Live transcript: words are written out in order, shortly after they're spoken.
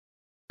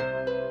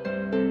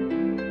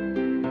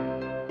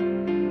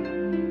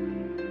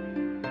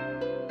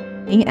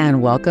evening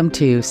and welcome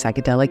to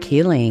Psychedelic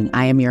Healing.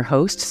 I am your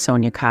host,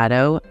 Sonia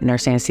Cotto,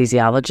 nurse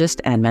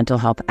anesthesiologist and mental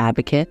health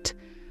advocate.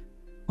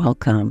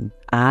 Welcome.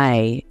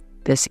 I,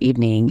 this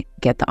evening,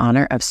 get the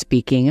honor of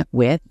speaking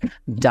with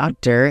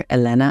Dr.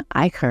 Helena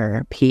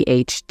Aicher,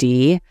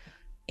 PhD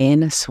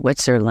in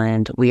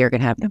Switzerland. We are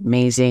going to have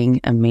an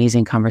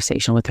amazing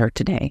conversation with her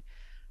today.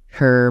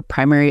 Her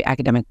primary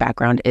academic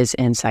background is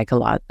in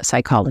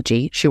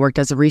psychology. She worked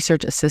as a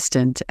research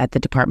assistant at the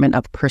Department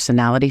of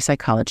Personality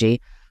Psychology,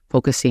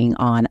 focusing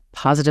on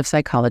positive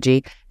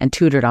psychology, and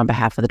tutored on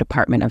behalf of the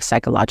Department of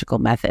Psychological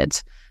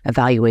Methods,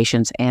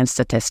 Evaluations, and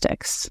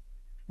Statistics.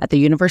 At the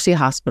University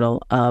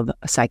Hospital of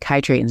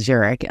Psychiatry in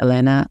Zurich,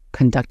 Helena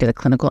conducted a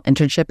clinical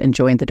internship and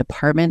joined the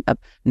Department of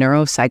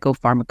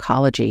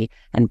Neuropsychopharmacology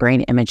and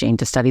Brain Imaging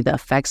to study the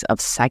effects of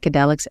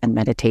psychedelics and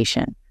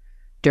meditation.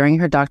 During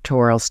her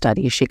doctoral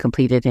study, she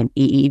completed an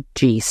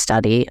EEG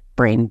study,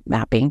 brain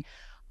mapping,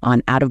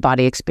 on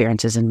out-of-body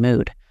experiences and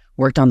mood,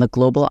 worked on the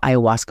Global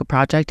Ayahuasca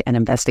Project, and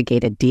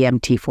investigated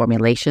DMT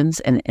formulations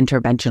and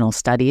interventional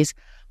studies,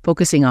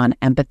 focusing on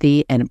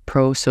empathy and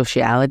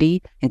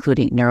prosociality,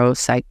 including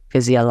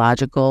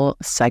neurophysiological,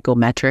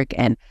 psychometric,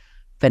 and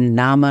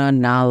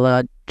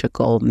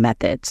phenomenological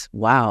methods.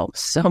 Wow,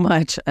 so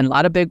much, and a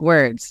lot of big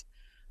words.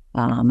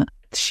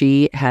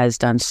 She has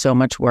done so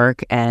much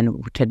work,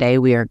 and today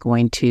we are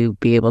going to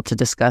be able to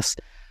discuss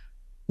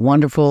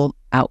wonderful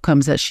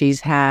outcomes that she's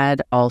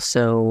had,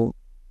 also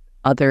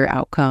other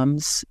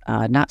outcomes,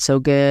 not so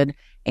good,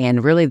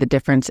 and really the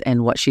difference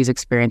in what she's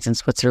experienced in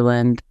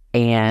Switzerland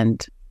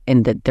and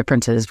in the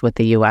differences with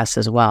the U.S.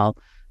 as well,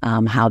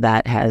 how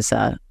that has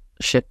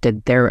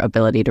shifted their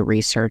ability to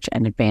research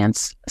and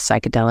advance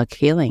psychedelic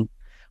healing.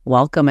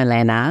 Welcome,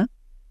 Helena.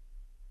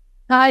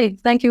 Hi,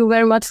 thank you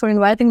very much for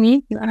inviting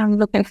me. I'm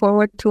looking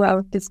forward to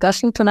our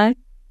discussion tonight.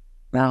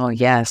 Oh,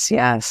 yes.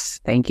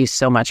 Thank you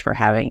so much for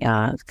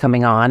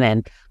coming on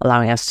and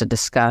allowing us to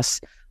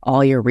discuss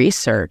all your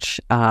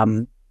research.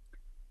 In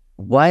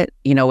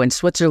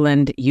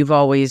Switzerland, you've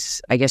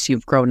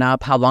grown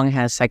up. How long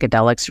has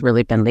psychedelics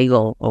really been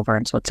legal over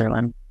in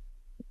Switzerland?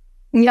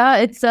 Yeah,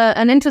 it's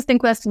an interesting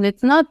question.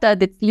 It's not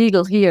that it's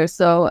legal here.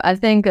 So I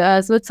think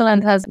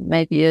Switzerland has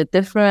maybe a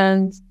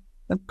different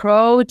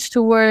approach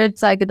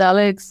towards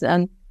psychedelics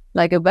and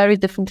like a very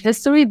different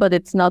history, but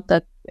it's not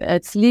that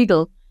it's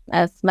legal.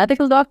 As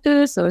medical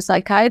doctors or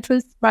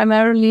psychiatrists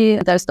primarily,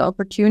 there's the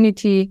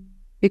opportunity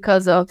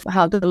because of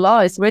how the law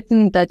is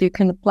written that you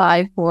can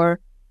apply for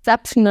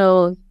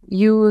exceptional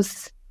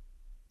use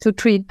to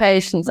treat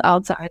patients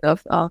outside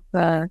of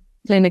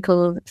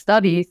clinical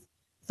studies.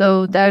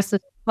 So there's a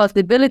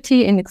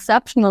possibility in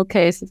exceptional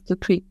cases to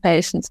treat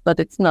patients,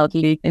 but it's not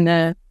legal in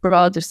a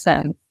broader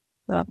sense.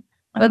 But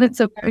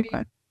it's a very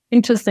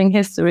interesting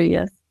history,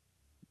 yes.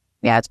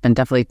 Yeah, it's been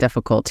definitely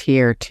difficult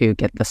here to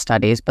get the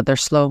studies, but they're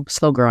slow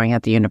growing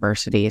at the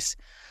universities.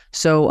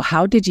 So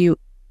how did you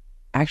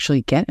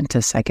actually get into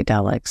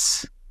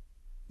psychedelics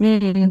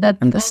and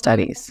the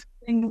studies?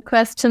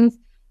 Questions.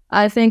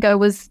 I think I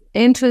was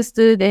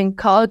interested in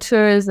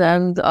cultures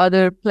and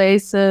other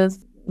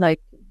places, like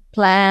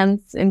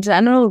plants in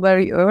general,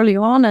 very early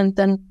on. And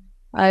then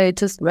I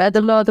just read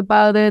a lot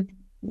about it.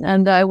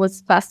 And I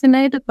was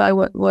fascinated by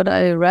what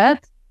I read.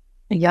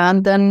 Yeah,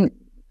 and then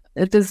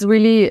it is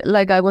really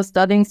like I was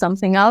studying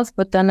something else,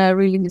 but then I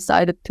really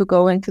decided to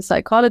go into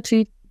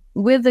psychology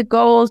with the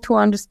goal to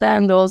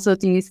understand also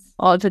these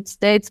altered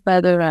states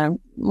better and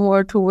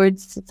more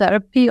towards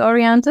therapy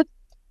oriented.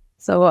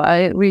 So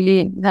I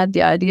really had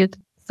the idea to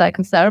be a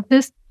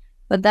psychotherapist.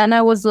 But then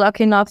I was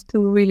lucky enough to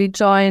really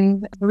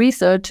join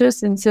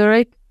researchers in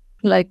Zurich,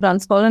 like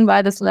Franz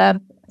Vollenweider's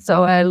lab.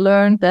 So I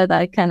learned that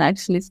I can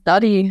actually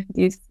study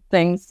these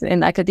things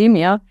in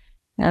academia.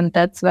 And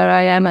that's where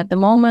I am at the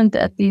moment,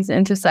 at these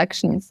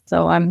intersections.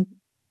 So I'm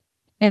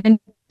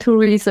into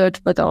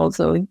research, but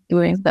also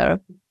doing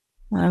therapy,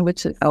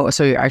 which is... Oh,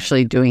 so you're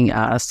actually doing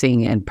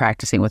seeing and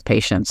practicing with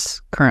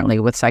patients currently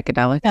with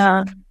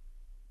psychedelics?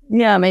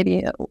 Yeah,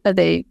 maybe a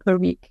day per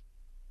week.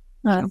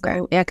 Okay.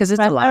 So yeah, because it's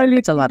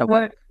a lot of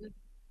work.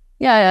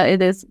 Yeah,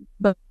 it is.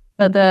 But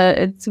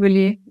it's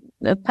really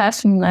a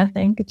passion, I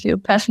think. If you're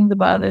passionate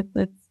about it,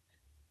 it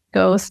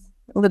goes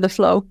with the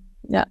flow.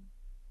 Yeah.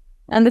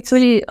 And it's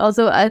really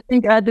also, I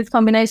think, this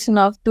combination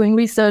of doing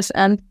research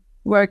and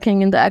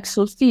working in the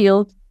actual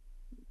field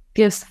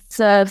gives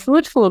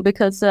fruitful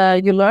because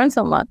you learn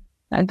so much.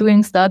 And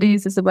doing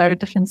studies is a very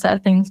different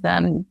setting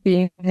than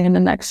being in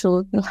an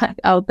actual,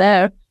 out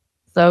there.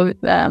 So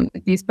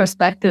these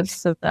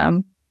perspectives of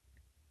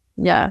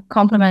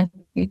complement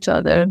each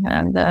other,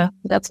 and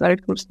that's very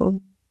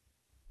fruitful.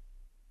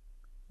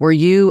 Were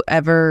you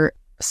ever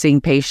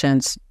seeing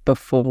patients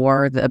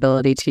before the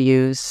ability to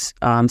use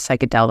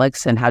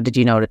psychedelics, and how did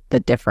you know the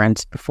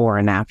difference before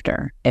and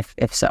after,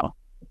 if so?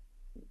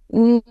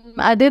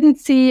 I didn't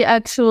see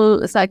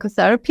actual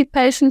psychotherapy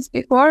patients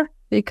before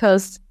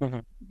because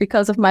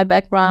of my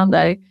background.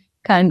 I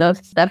kind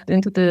of stepped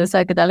into the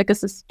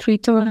psychedelic-assisted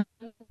treatment.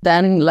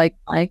 Then, like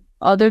my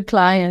other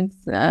clients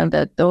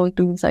that don't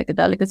do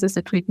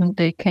psychedelic-assisted treatment,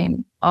 they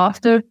came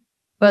after.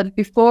 But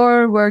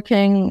before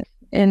working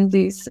in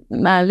these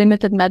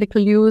limited medical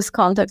use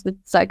context with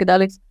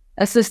psychedelics,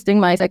 assisting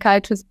my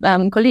psychiatrist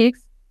colleagues,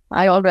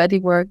 I already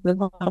worked with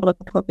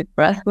holotropic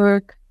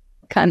breathwork,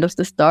 kind of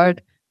the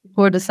start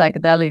before the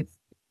psychedelics,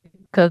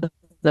 because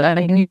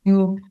I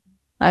knew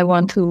I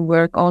want to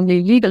work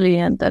only legally,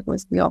 and that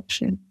was the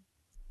option.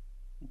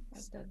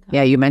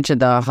 Yeah, you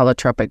mentioned the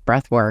holotropic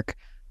breath work.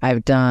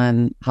 I've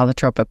done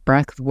holotropic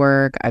breath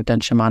work, I've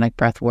done shamanic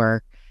breath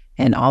work,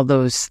 and all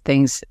those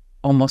things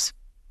almost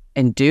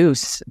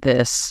induce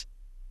this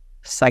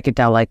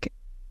psychedelic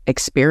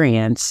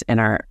experience in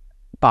our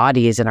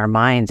bodies and our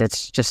minds.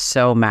 It's just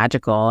so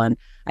magical. And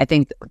I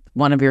think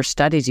one of your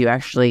studies, you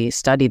actually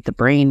studied the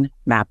brain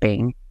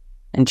mapping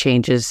and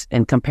changes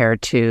and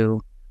compared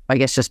to, I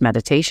guess, just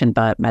meditation,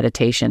 but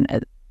meditation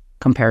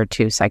compared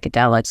to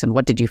psychedelics. And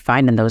what did you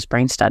find in those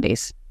brain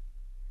studies?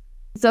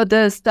 So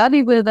the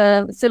study with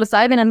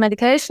psilocybin and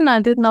medication,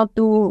 I did not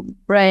do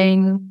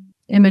brain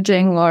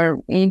imaging or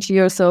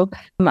EEG or so.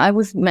 I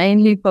was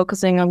mainly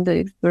focusing on the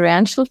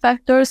experiential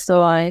factors.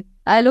 So I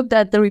looked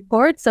at the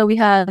report. So we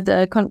had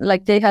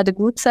they had a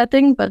group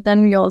setting, but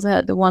then we also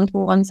had the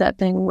one-to-one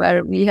setting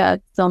where we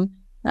had some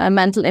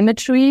mental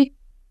imagery.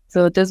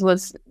 So this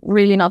was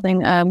really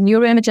nothing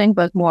neuroimaging,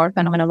 but more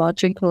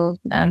phenomenological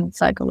and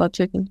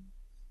psychological.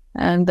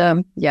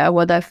 And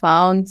what I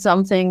found,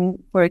 something,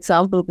 for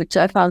example, which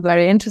I found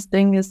very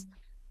interesting, is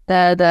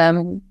that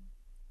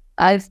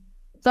I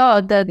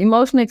thought that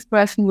emotional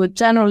expression would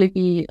generally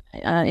be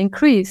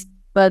increased,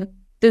 but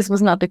this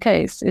was not the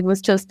case. It was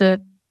just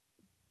the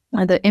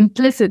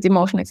implicit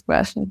emotional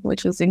expression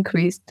which was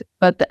increased,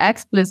 but the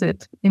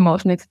explicit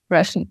emotional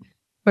expression,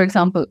 for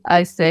example,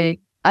 I say,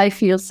 I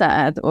feel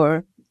sad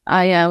or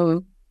I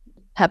am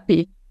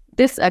happy,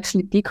 this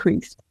actually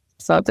decreased.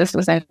 So this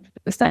was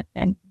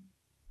interesting.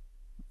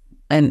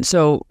 And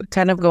so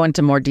kind of go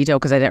into more detail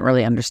because I didn't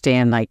really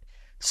understand,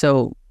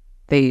 so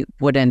they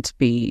would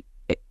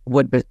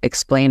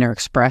explain or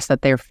express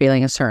that they're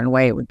feeling a certain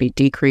way. It would be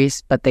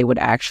decreased, but they would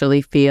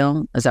actually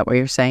feel, is that what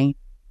you're saying?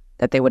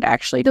 That they would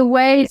actually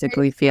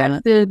physically feel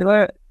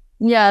it?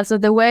 So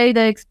the way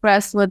they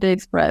expressed what they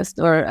expressed,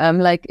 or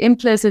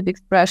implicit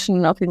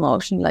expression of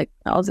emotion, like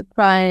also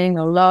crying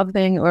or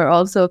laughing, or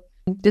also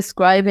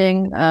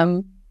describing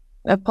a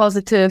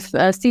positive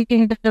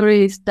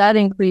sceneries, that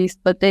increased,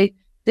 but they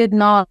did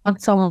not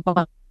so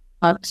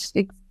much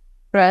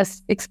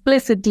express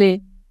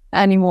explicitly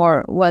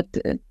anymore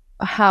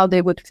how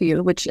they would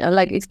feel, which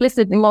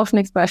explicit emotion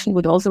expression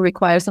would also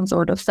require some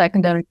sort of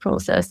secondary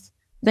process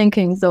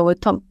thinking. So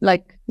it's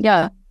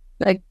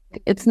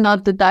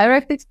not the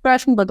direct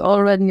expression, but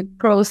already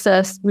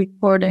processed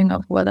recording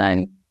of what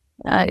I'm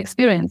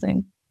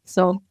experiencing.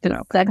 So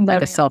secondary,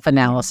 like a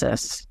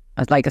self-analysis,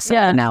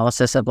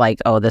 self-analysis of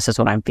oh, this is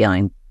what I'm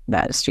feeling.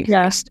 That is true.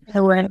 Yeah,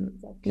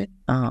 exactly.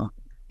 Oh,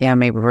 yeah.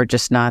 Maybe we're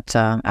just not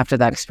after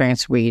that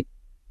experience. We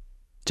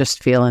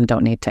just feel and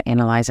don't need to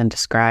analyze and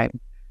describe.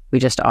 We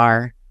just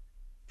are,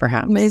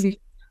 perhaps. Maybe.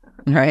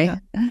 Right?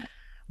 Yeah.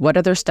 What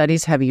other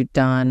studies have you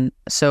done?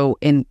 So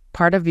in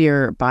part of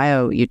your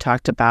bio, you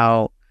talked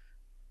about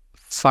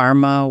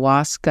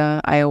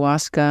ayahuasca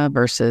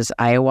versus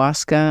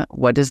ayahuasca.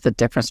 What is the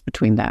difference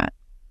between that?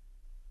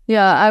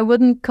 Yeah, I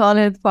wouldn't call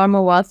it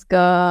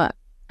pharmahuasca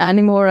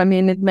anymore. I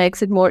mean, it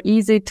makes it more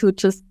easy to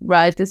just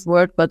write this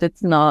word, but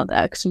it's not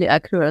actually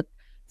accurate.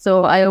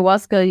 So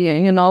ayahuasca,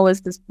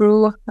 is this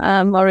brew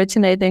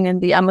originating in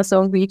the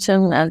Amazon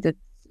region, and it's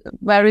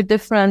very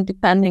different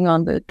depending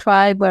on the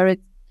tribe where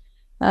it's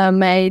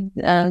made,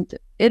 and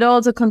it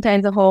also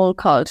contains a whole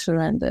culture.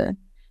 And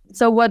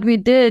so what we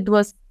did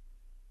was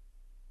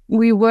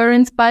we were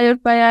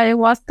inspired by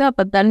ayahuasca,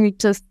 but then we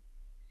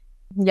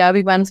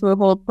went through a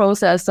whole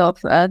process of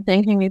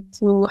thinking it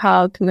through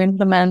how to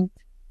implement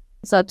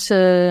such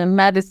a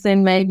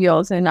medicine, maybe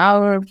also in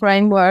our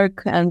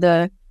framework,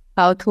 and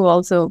how to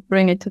also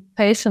bring it to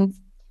patients.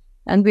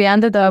 And we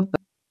ended up,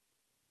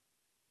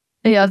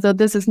 so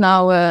this is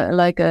now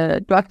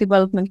a drug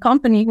development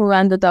company who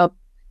ended up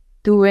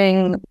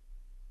doing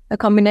a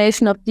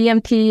combination of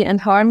DMT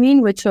and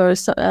harmine, which are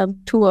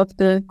two of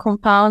the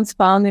compounds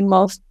found in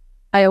most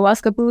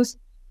ayahuasca brews.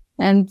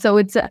 And so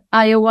it's an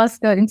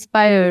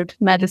ayahuasca-inspired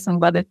medicine,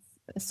 but it's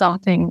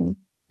something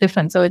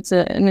different. So it's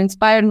an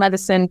inspired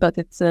medicine, but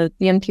it's a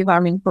DMT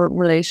harmine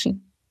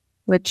formulation,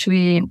 which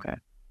we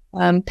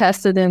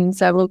tested in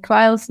several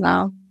trials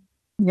now.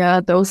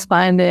 Yeah, dose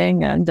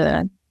finding,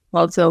 and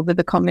also with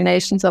the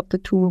combinations of the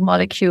two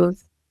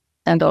molecules,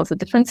 and also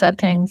different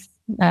settings.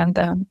 And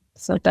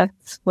so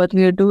that's what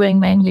we're doing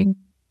mainly.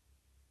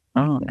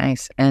 Oh,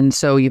 nice. And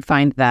so you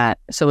find that,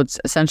 so it's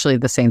essentially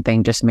the same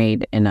thing, just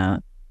made in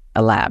a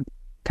lab,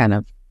 kind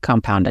of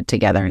compounded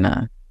together in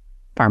a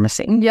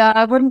pharmacy. Yeah,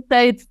 I wouldn't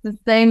say it's the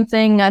same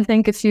thing. I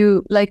think if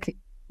you, like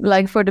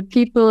for the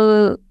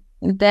people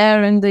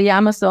there in the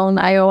Amazon,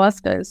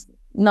 ayahuasca is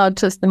not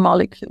just the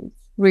molecules,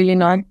 really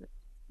not,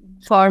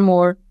 far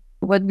more.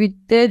 What we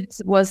did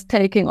was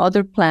taking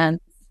other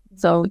plants.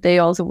 So they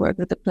also work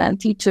with the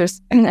plant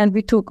teachers, and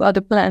we took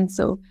other plants.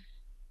 So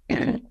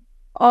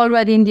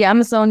already in the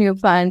Amazon, you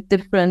find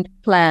different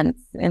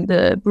plants in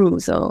the brew.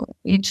 So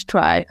each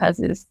tribe has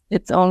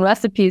its own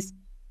recipes.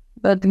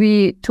 But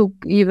we took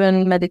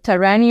even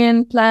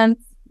Mediterranean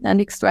plants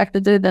and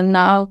extracted it. And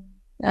now,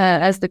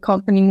 as the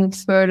company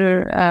moves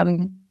further,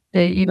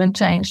 they even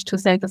changed to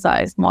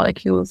synthesized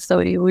molecules. So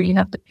you really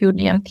have the pure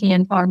DMT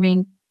and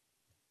harmine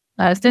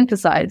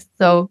synthesized.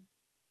 So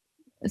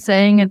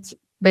saying it's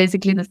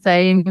basically the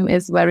same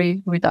is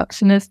very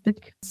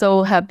reductionistic.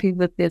 So happy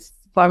with this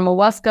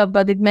pharmahuasca,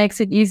 but it makes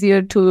it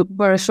easier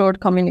for a short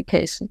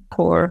communication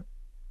core.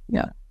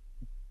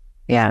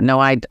 Yeah, no,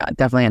 I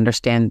definitely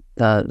understand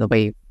the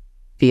way you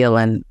feel,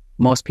 and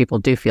most people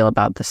do feel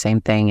about the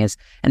same thing,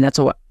 and that's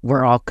what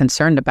we're all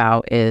concerned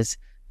about, is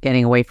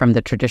getting away from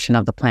the tradition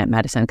of the plant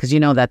medicine, because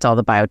that's all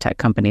the biotech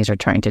companies are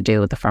trying to do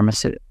with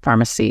the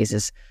pharmacies,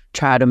 is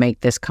try to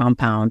make this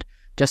compound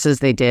just as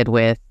they did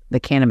with the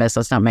cannabis.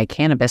 Let's not make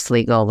cannabis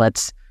legal,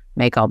 let's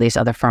make all these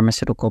other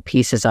pharmaceutical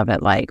pieces of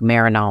it, like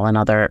Marinol and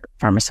other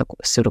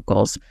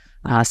pharmaceuticals.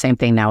 Same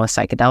thing now with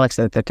psychedelics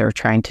that they're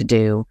trying to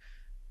do,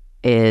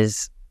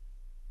 is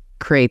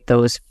create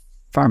those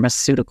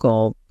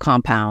pharmaceutical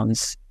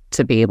compounds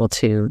to be able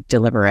to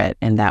deliver it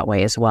in that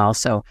way as well.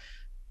 So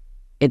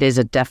it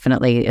is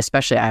definitely,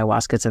 especially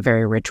ayahuasca, it's a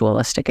very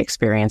ritualistic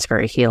experience,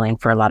 very healing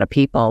for a lot of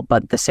people,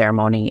 but the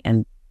ceremony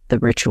and the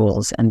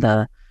rituals and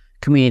the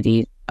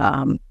community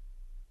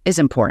is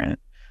important.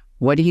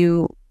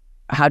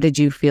 How did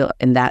you feel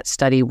in that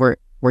study? Were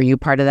you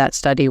part of that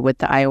study with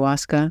the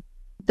ayahuasca?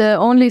 The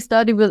only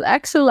study with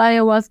actual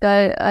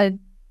ayahuasca I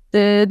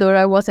did, or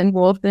I was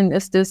involved in,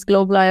 is this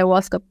Global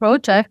Ayahuasca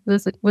Project,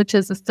 which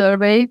is a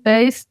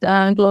survey-based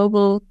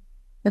global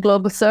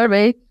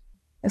survey.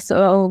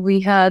 So we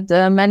had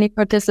many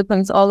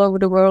participants all over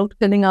the world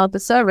filling out the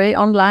survey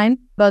online.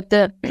 But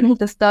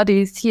the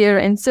studies here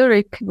in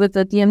Zurich with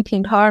the DMT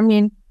and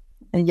harmine,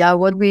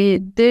 what we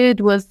did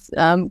was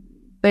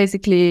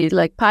basically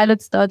like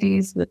pilot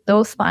studies with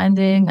dose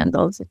finding, and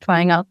also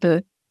trying out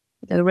the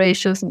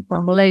ratios and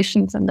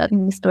formulations and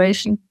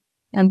administration.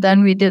 And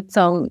then we did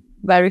some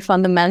very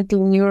fundamental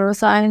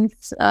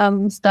neuroscience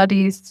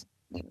studies,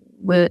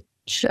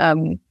 which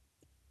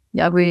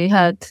we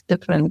had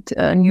different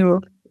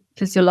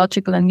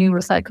neurophysiological and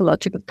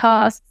neuropsychological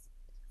tasks.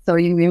 So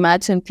you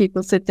imagine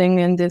people sitting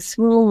in this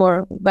room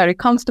or very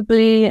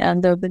comfortably,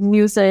 and the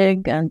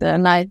music and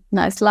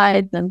nice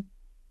light and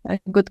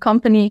good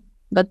company.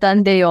 But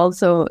then they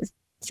also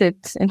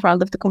sit in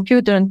front of the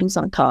computer and do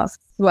some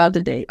tasks throughout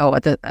the day. Oh,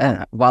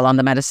 while on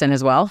the medicine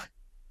as well?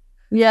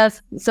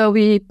 Yes. So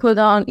we put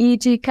on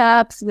EEG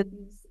caps with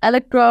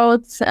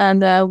electrodes,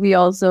 and we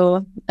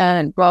also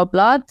draw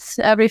blood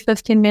every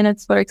 15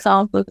 minutes, for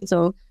example.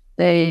 So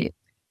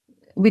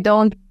we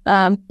don't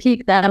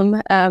peak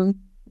them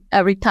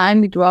every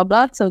time we draw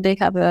blood. So they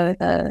have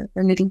a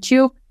little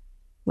tube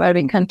where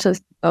we can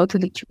just go to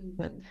the tube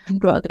and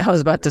draw the blood. I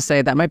was about to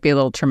say that might be a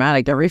little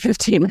traumatic, every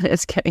 15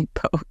 minutes getting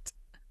poked.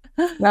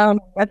 No,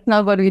 that's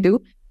not what we do.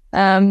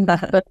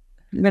 But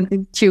with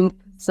the tube.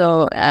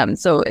 So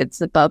it's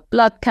about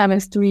blood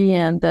chemistry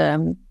and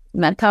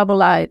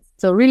metabolites.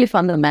 So really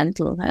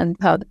fundamental, and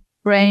how the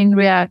brain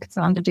reacts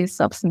under these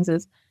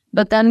substances.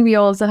 But then we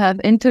also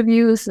have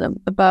interviews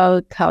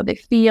about how they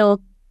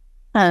feel,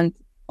 and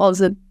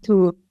also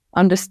to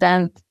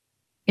understand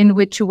in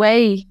which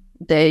way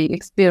they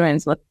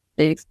experience what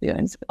they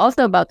experience.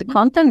 Also about the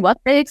content, what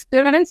they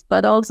experience,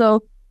 but also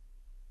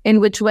in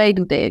which way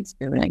do they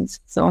experience.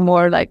 So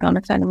more like on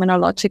a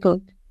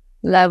phenomenological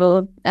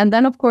level. And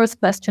then, of course,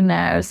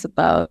 questionnaires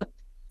about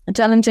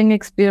challenging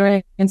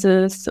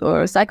experiences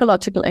or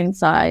psychological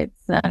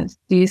insights, and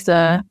these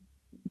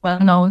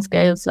well-known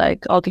scales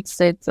like altered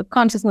states of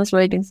consciousness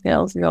rating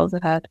scales we also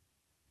had.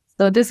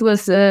 So this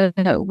was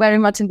very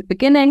much in the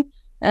beginning,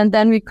 and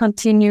then we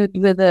continued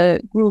with a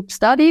group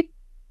study,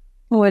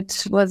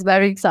 which was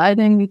very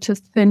exciting. We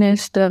just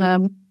finished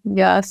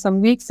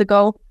some weeks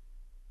ago,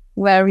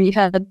 where we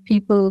had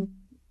people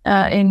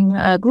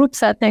in group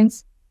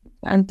settings.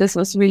 And this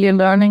was really a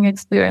learning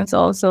experience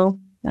also,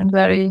 and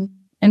very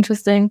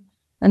interesting.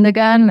 And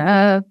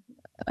again,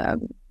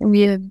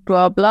 we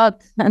draw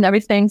blood and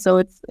everything. So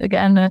it's,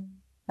 again,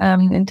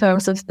 in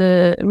terms of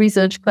the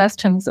research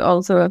questions,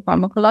 also a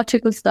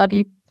pharmacological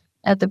study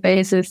at the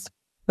basis,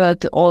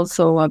 but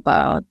also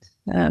about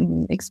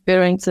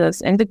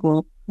experiences in the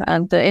group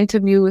and the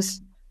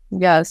interviews.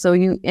 Yeah, so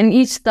in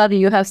each study,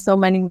 you have so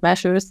many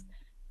measures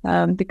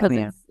because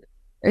it's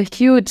a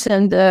huge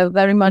and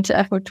very much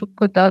effort to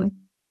put on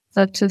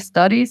such a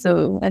study.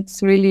 So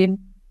it's really a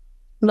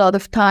lot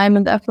of time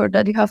and effort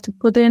that you have to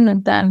put in,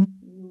 and then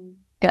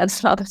get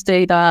a lot of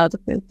data out of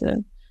it.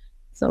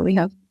 So we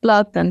have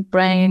blood and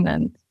brain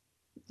and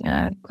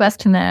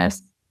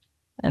questionnaires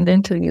and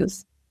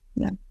interviews.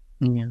 Yeah.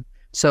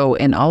 So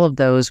in all of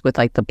those, with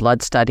like the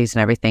blood studies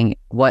and everything,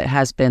 what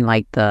has been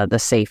like the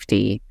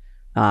safety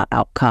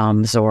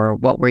outcomes, or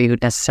what were you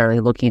necessarily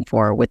looking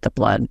for with the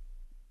blood?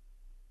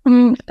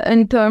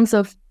 In terms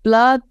of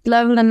blood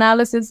level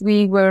analysis,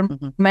 we were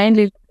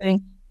mainly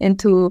looking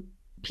into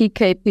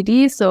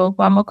PK/PD, so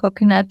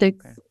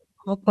pharmacokinetics,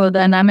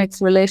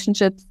 pharmacodynamics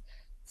relationships.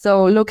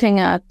 So looking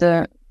at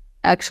the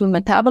actual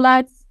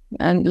metabolites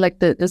and like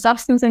the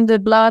substance in the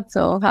blood.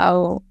 So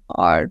how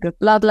are the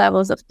blood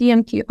levels of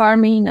DMT,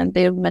 harmine, and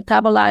their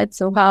metabolites?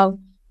 So how,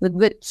 with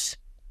which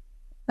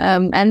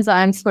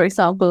enzymes, for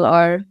example,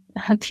 are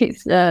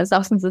these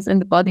substances in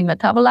the body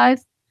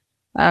metabolized?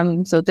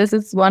 So this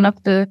is one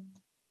of the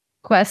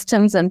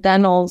questions. And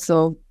then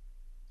also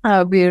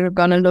we're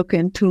going to look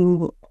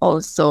into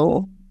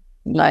also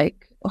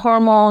like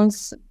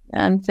hormones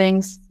and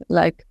things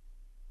like,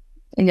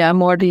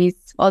 more these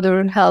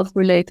other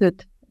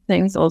health-related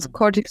things, also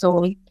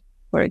cortisol,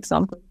 for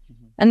example.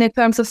 And in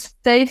terms of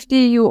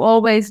safety, you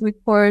always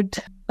record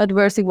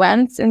adverse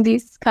events in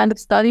these kind of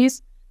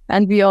studies.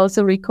 And we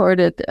also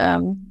recorded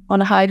on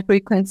a high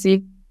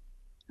frequency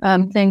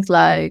things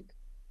like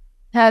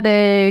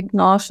headache,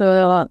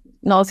 nausea,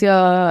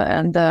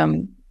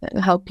 and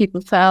how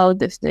people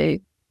felt if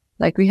they,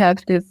 like we have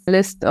this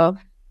list of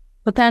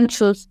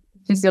potential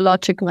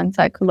physiological and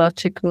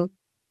psychological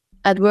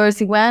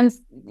adverse events.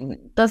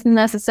 Doesn't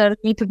necessarily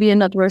need to be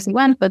an adverse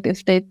event, but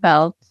if they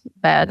felt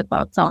bad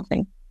about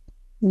something,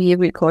 we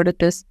recorded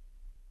this.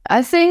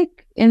 I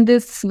think in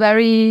this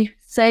very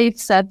safe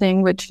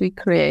setting, which we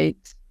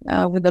create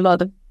with a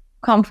lot of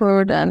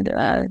comfort and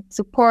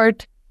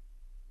support,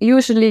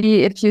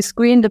 usually if you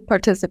screen the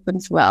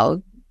participants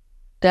well,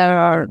 there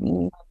are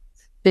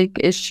big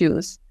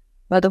issues.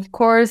 But of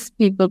course,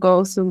 people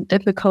go through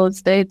difficult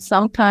states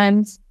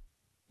sometimes.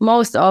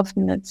 Most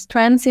often it's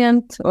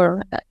transient,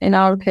 or in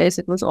our case,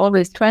 it was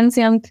always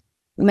transient.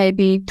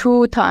 Maybe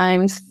 2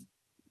 times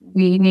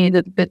we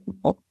needed a bit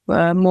of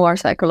more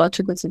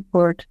psychological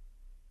support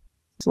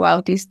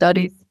throughout these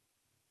studies.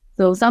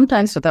 So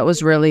sometimes... So that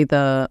was really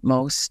the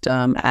most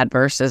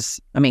adverse,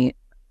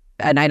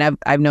 and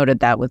I've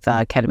noted that with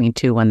ketamine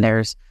too, when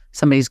there's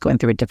somebody's going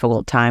through a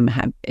difficult time.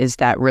 Is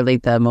that really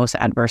the most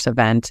adverse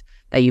event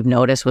that you've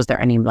noticed? Was there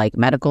any like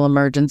medical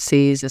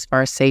emergencies as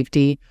far as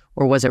safety,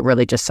 or was it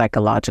really just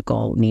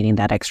psychological, needing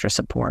that extra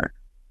support?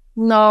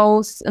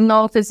 No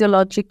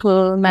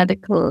physiological,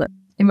 medical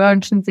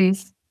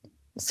emergencies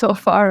so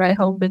far. I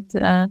hope it.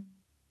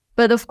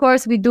 But of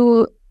course, we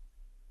do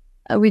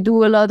a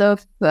lot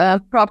of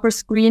proper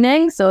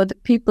screening. So the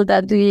people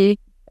that we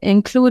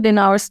include in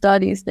our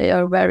studies, they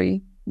are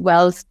very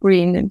well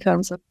screened in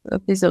terms of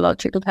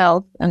physiological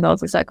health and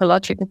also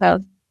psychological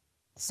health.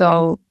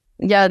 So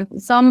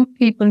some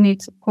people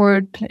need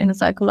support in a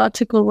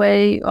psychological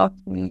way,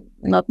 often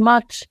not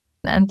much,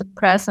 and the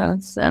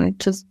presence and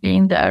just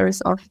being there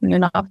is often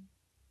enough.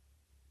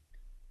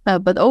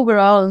 But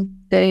overall,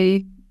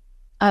 they,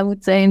 I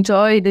would say,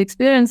 enjoy the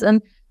experience.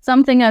 And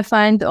something I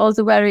find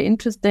also very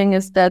interesting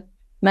is that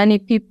many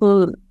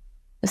people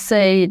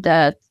say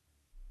that,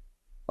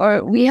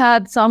 or we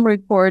had some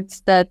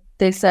reports that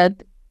they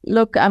said,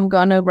 look, I'm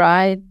going to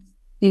write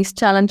these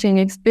challenging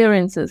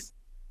experiences,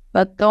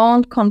 but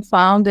don't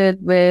confound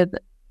it with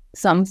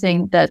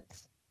something that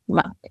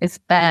is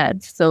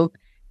bad. So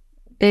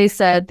they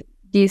said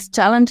these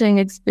challenging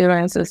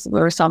experiences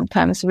were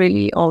sometimes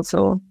really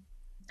also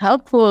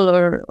helpful,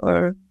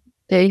 or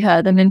they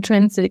had an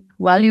intrinsic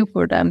value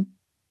for them.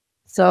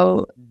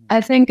 So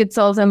I think it's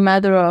also a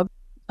matter of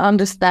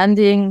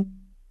understanding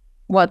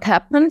what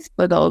happens,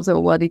 but also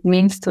what it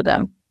means to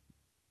them.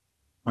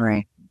 All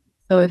right.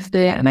 So if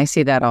they... And I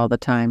see that all the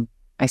time.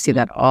 I see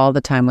that all the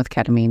time with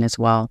ketamine as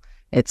well.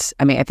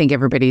 I think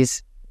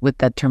everybody's with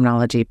that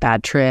terminology,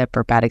 bad trip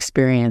or bad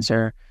experience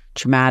or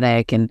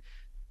traumatic. And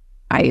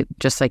I,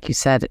 just like you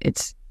said,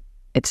 it's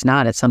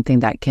something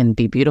that can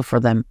be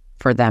beautiful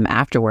for them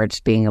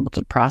afterwards, being able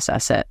to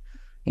process it,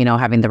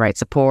 having the right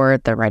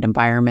support, the right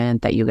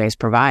environment that you guys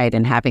provide,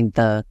 and having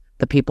the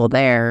people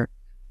there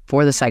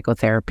for the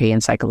psychotherapy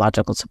and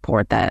psychological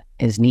support that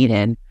is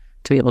needed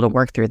to be able to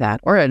work through that,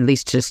 or at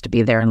least just to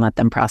be there and let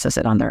them process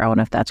it on their own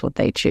if that's what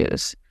they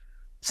choose.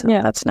 So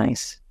that's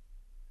nice.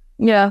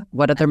 Yeah.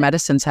 What other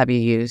medicines have you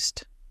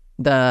used?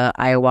 The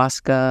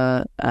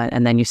ayahuasca,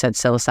 and then you said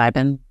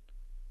psilocybin,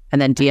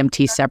 and then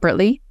DMT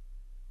separately,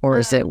 or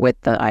is it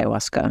with the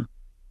ayahuasca?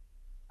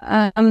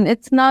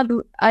 It's not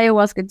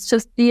ayahuasca, it's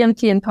just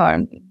DMT and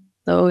harmine.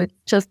 So it's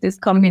just this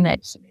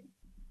combination.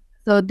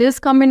 So this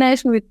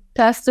combination we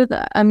tested,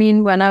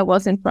 when I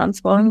was in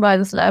France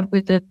Wallenweider's lab,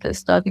 we did a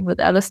study with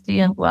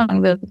LSD and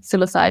one with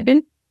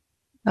psilocybin,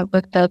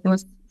 but that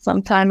was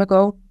some time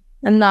ago.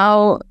 And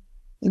now,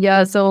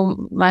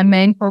 so my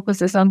main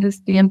focus is on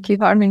this DMT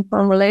harmine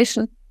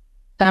formulation.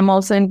 I'm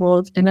also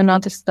involved in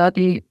another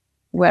study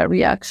where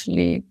we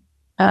actually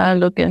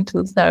look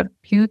into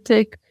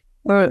therapeutic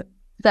or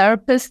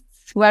therapists'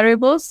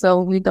 variables. So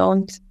we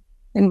don't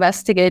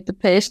investigate the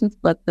patients,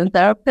 but the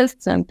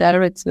therapists, and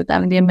there it's with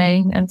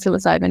MDMA and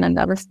psilocybin and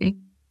LSD.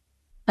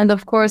 And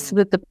of course,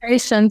 with the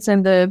patients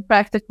and the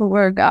practical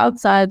work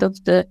outside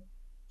of the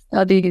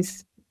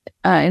studies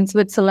in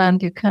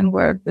Switzerland, you can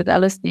work with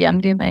LSD,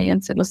 MDMA,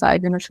 and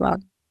psilocybin as well.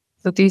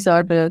 So these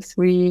are the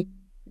 3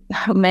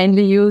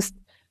 mainly used,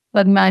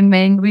 but my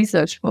main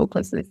research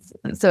focus is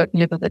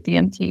certainly with the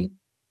DMT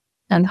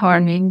and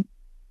harmine.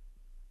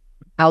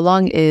 How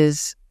long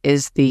is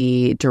is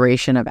the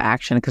duration of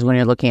action? Because when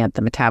you're looking at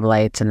the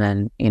metabolites and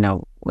then,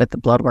 with the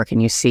blood work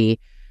and you see,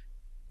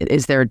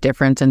 is there a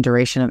difference in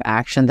duration of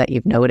action that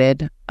you've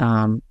noted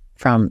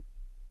from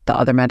the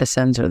other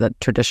medicines or the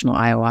traditional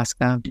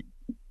ayahuasca?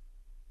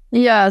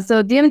 Yeah,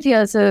 so DMT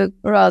has a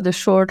rather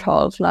short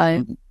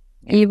half-life. Mm-hmm.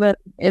 Yeah. Even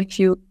if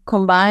you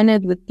combine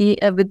it with the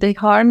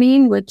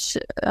harmine, which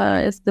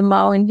is the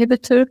MAO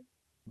inhibitor,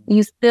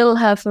 you still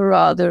have a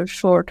rather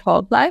short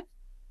half-life.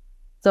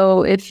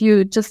 So if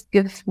you just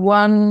give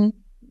one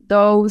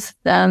dose,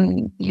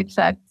 then the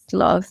effects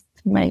last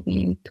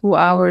maybe 2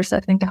 hours. I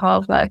think the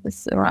half-life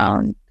is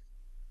around,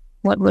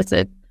 what was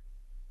it?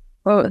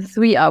 Oh,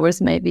 3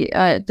 hours maybe.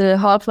 The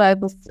half-life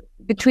was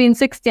between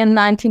 60 and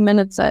 90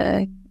 minutes,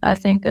 I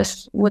think I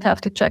would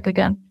have to check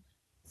again.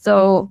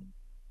 So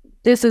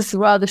this is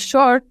rather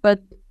short,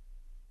 but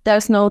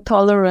there's no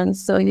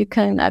tolerance, so you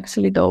can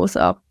actually dose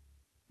up.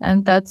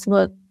 And that's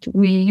what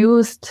we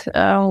used.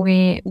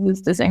 We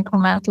used this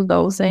incremental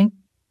dosing,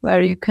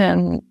 where you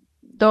can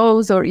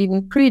dose or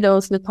even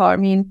pre-dose with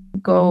harmine,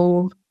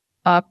 go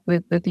up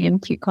with the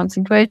DMT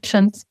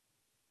concentrations,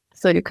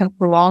 so you can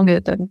prolong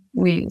it. And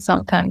we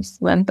sometimes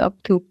went up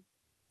to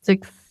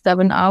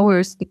 6-7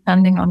 hours,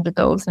 depending on the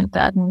dose and the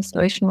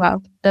administration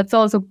route. That's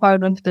also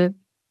part of the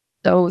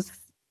dose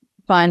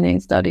finding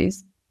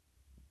studies.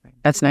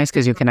 That's nice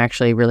because you can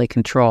actually really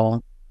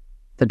control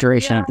the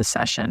duration of the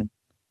session.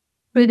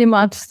 Pretty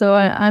much. So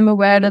I'm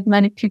aware that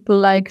many people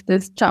like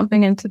this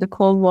jumping into the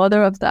cold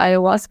water of the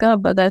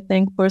ayahuasca, but I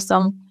think for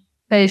some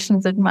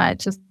patients it might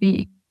just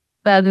be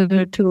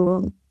better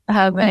to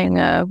having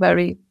a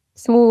very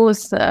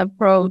smooth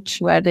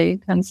approach where they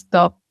can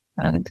stop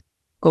and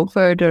go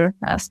further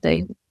as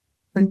they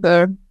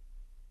prefer.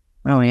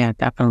 Oh yeah,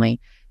 definitely.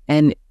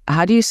 And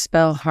how do you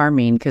spell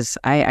harmine? Because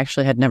I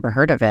actually had never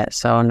heard of it.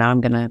 So now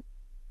I'm going to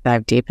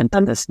dive deep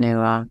into this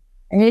new...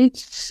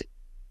 H-A-R-I-N-E.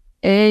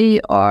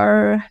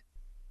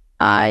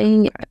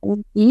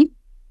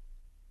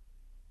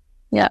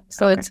 Yeah,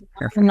 so okay. It's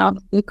one of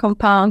the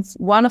compounds,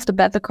 one of the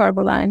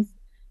beta-carbolines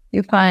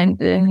you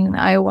find in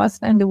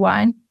ayahuasca and the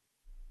wine.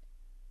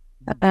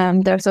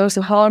 There's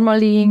also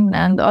harmaline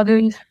and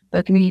others,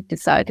 but we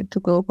decided to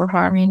go for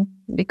harmine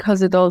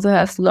because it also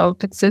has low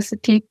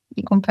toxicity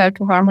compared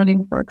to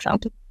harmaline, for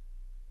example.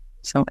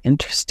 So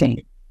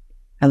interesting.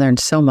 I learned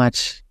so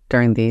much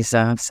during these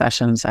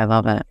sessions. I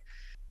love it.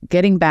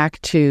 Getting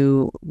back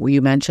to,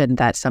 you mentioned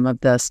that some of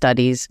the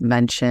studies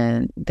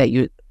mentioned that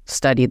you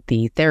studied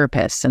the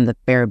therapists and the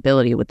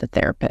variability with the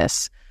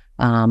therapists.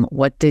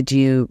 What do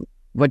you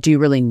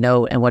really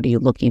know, and what are you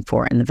looking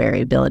for in the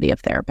variability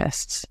of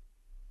therapists?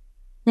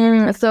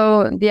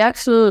 So the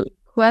actual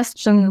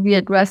question we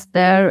addressed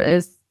there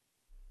is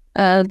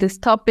this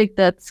topic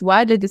that's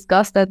widely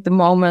discussed at the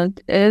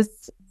moment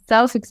is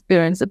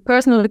self-experience, a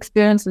personal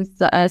experience with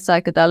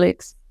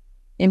psychedelics,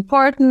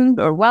 important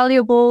or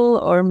valuable,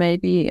 or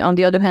maybe on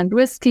the other hand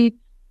risky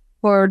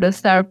for the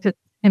therapist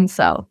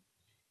himself.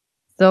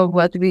 So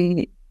what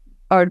we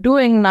are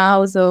doing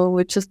now, so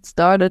we just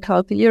started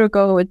half a year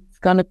ago, it's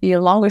going to be a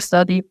longer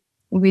study.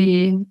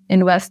 We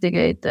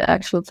investigate the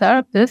actual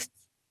therapists,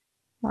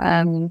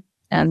 and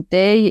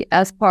they,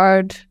 as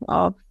part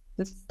of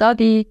the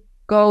study,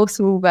 go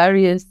through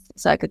various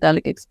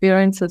psychedelic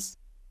experiences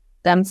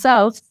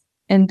themselves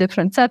in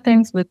different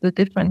settings with the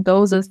different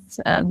doses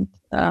and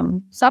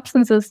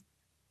substances.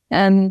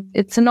 And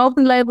it's an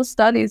open label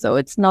study, so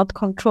it's not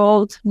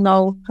controlled,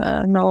 no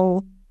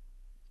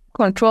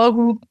control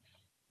group,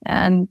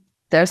 and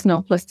there's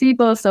no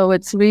placebo. So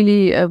it's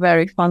really a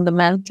very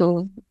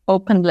fundamental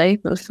open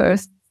label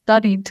first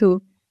study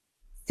to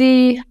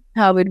see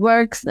how it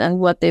works and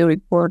what they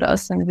report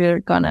us. And we're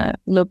going to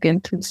look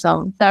into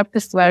some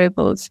therapist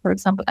variables, for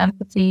example,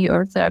 empathy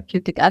or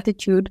therapeutic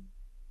attitude,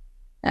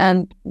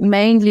 and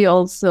mainly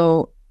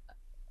also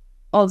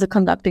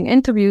conducting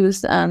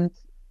interviews and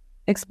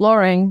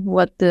exploring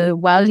what the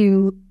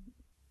value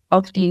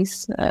of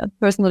these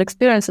personal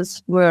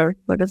experiences were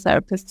for the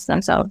therapists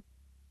themselves.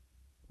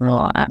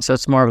 So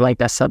it's more of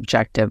like a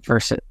subjective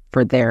versus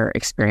for their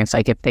experience.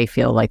 Like if they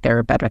feel like they're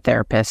a better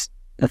therapist,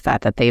 the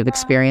fact that they've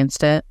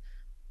experienced it.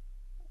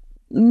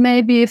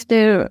 Maybe if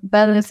they're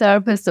better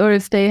therapists, or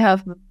if they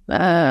have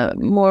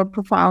more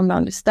profound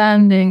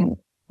understanding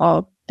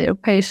of their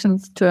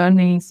patients'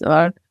 journeys,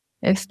 or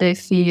if they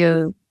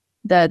feel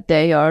that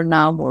they are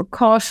now more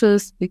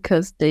cautious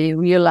because they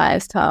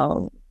realized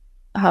how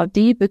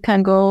deep it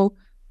can go,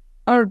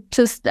 or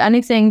just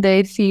anything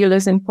they feel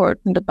is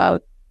important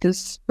about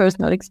this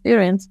personal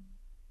experience.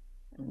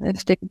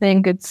 If they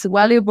think it's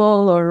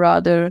valuable or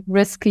rather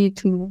risky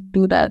to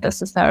do that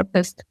as a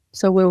therapist.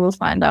 So we will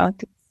find out.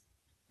 It's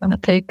going to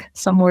take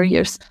some more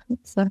years.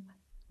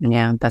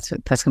 Yeah, that's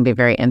going to be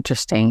very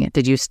interesting.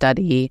 Did you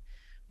study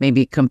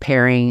maybe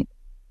comparing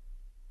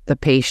the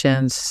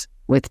patients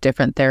with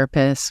different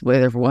therapists,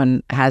 whether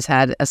one has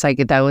had a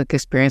psychedelic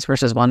experience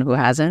versus one who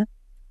hasn't?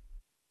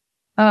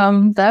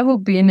 That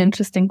would be an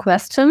interesting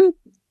question.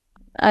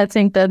 I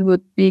think that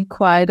would be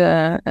quite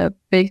a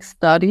big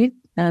study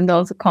and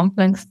also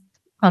complex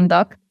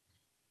conduct.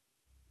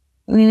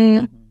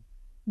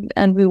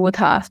 and we would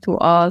have to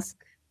ask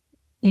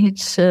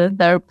each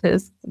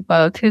therapist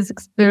about his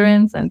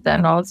experience, and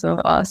then also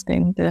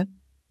asking the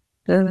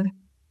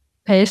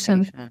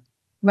patient.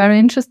 Very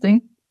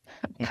interesting.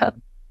 Yeah.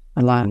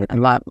 A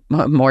lot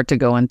more to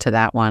go into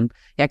that one.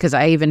 Yeah, because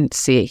I even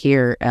see it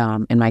here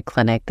in my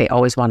clinic. They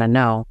always want to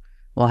know,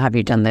 well, have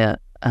you done the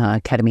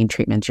ketamine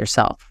treatments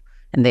yourself?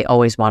 And they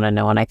always want to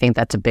know. And I think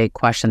that's a big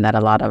question that a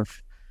lot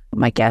of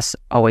my guests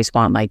always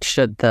want, like,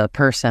 should the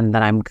person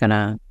that I'm going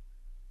to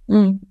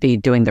be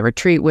doing the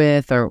retreat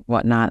with or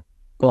whatnot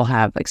will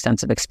have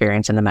extensive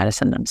experience in the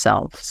medicine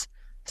themselves.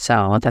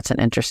 So that's an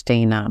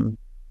interesting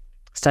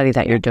study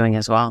that you're doing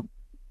as well.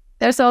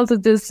 There's also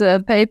this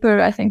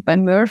paper, I think, by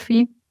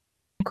Murphy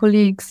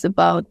colleagues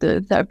about the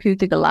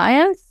therapeutic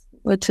alliance,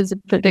 which is a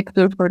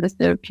predictor for the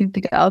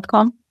therapeutic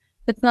outcome.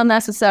 It's not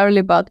necessarily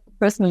about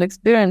personal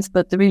experience,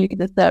 but really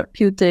the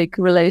therapeutic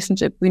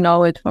relationship. We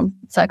know it from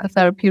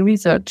psychotherapy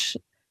research,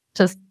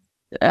 just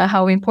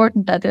how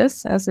important that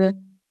is as a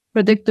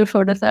predictor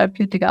for the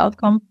therapeutic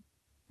outcome.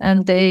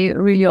 And they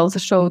really also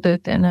showed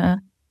it in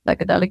a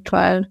psychedelic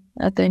trial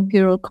at the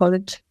Imperial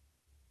College.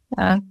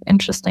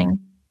 Interesting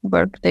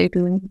work they're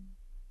doing.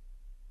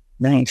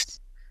 Nice.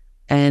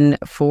 And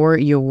for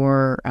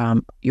your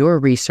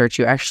research,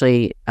 you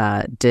actually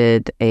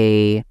did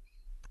a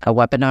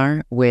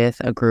webinar with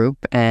a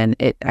group, and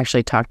it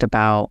actually talked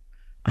about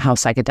how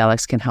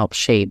psychedelics can help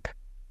shape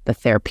the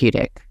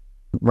therapeutic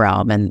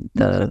realm and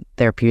the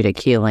therapeutic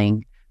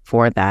healing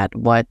for that.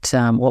 What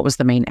was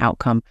the main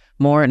outcome?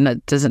 More, and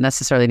it doesn't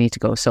necessarily need to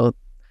go so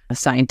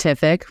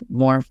scientific,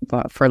 more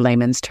for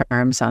layman's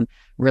terms on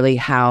really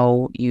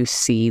how you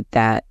see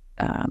that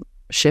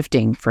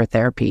shifting for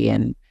therapy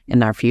in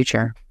our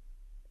future.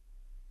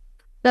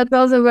 That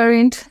was a very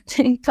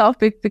interesting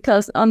topic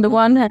because on the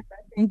one hand,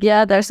 I think,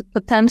 there's a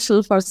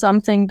potential for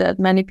something that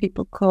many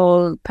people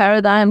call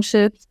paradigm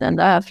shifts,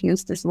 and I have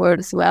used this word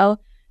as well.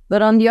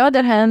 But on the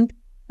other hand,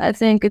 I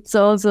think it's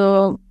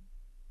also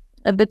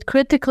a bit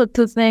critical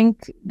to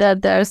think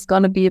that there's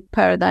going to be a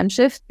paradigm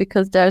shift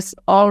because there's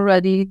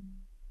already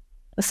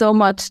so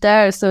much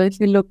there. So if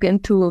you look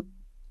into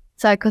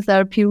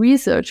psychotherapy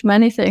research,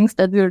 many things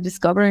that we're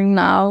discovering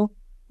now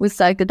with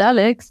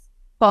psychedelics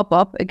pop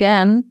up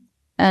again.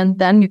 And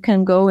then you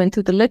can go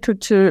into the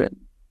literature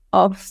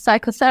of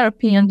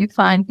psychotherapy and you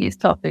find these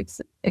topics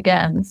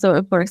again.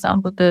 So, for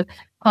example, the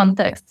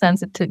context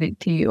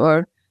sensitivity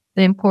or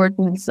the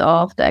importance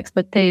of the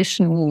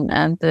expectation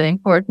and the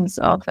importance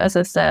of, as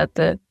I said,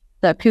 the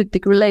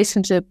therapeutic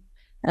relationship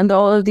and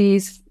all of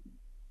these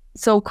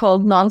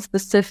so-called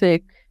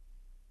non-specific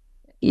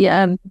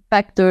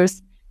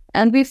factors.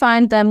 And we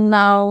find them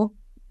now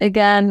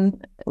again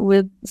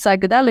with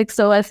psychedelics.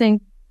 So I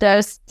think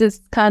there's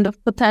this kind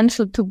of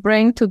potential to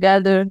bring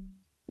together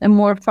a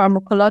more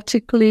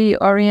pharmacologically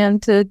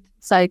oriented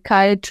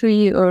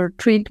psychiatry or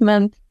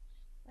treatment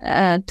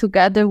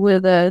together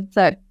with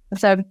a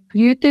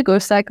therapeutic or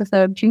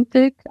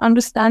psychotherapeutic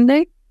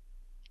understanding.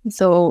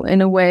 So in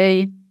a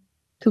way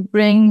to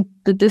bring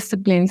the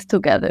disciplines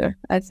together.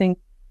 I think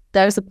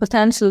there's a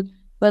potential.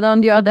 But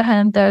on the other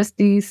hand, there's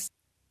these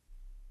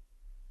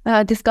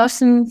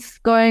discussions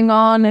going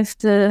on if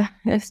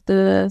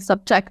the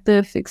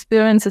subjective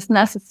experience is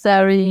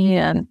necessary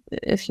and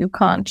if you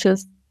can't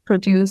just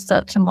produce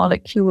such a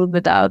molecule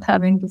without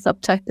having the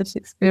subjective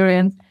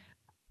experience.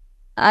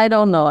 I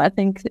don't know. I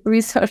think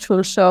research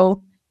will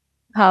show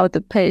how the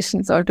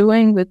patients are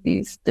doing with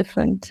these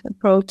different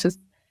approaches.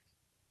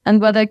 And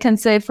what I can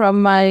say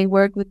from my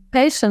work with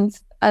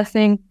patients, I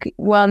think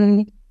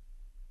one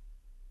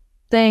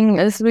thing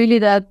is really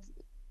that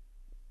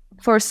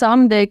for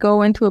some, they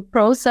go into a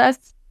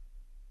process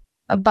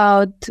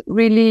about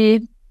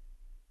really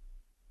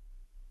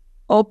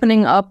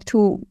opening up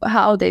to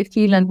how they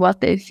feel and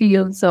what they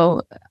feel.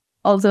 So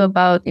also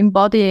about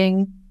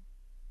embodying,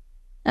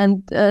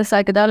 and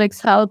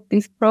psychedelics help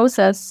this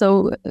process.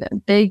 So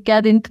they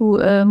get into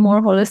a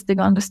more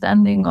holistic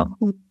understanding of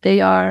who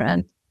they are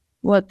and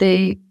what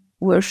they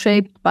were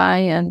shaped by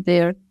and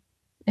their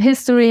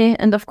history.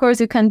 And of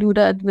course, you can do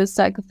that with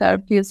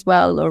psychotherapy as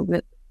well or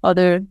with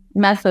other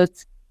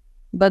methods.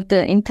 But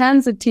the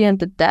intensity and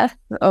the depth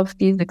of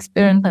these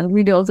experiences and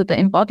really also the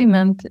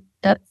embodiment,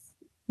 that's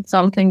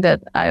something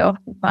that I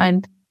often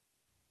find,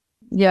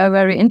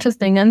 very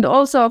interesting. And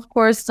also, of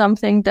course,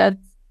 something that's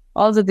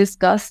also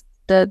discussed,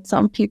 that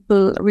some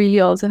people really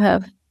also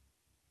have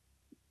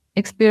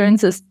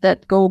experiences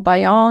that go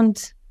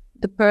beyond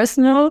the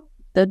personal,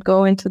 that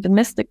go into the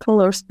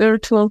mystical or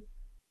spiritual.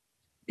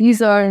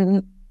 These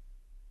are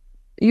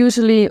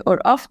usually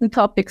or often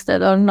topics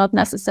that are not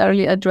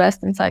necessarily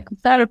addressed in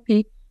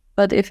psychotherapy.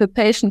 But if a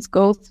patient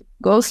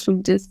goes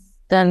through this,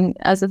 then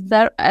as a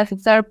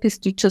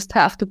therapist, you just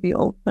have to be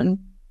open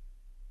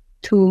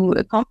to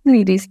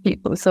accompany these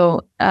people.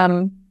 So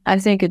I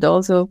think it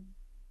also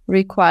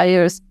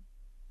requires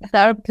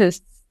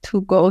therapists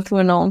to go through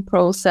an own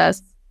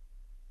process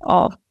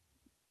of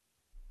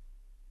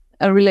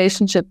a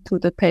relationship to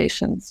the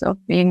patients, of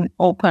being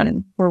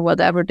open for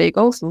whatever they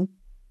go through.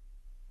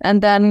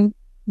 And then,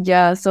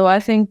 so I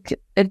think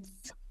it's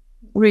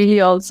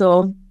really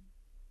also,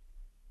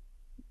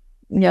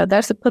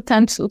 there's a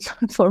potential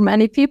for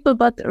many people,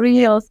 but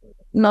really also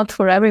not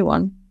for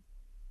everyone.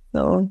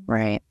 So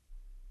right.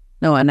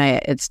 No, and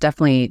it's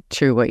definitely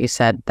true what you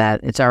said, that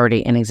it's already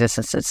in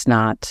existence. It's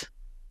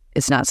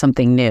not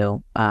something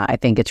new. I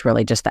think it's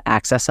really just the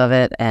access of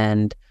it,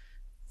 and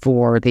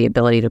for the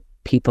ability to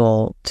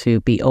people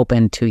to be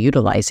open to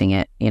utilizing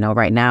it.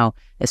 Right now,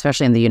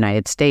 especially in the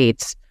United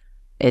States,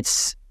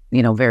 it's,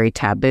 very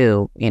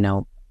taboo.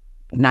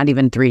 Not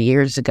even 3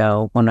 years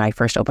ago when I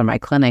first opened my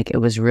clinic, it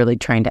was really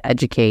trying to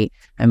educate.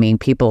 I mean,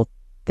 people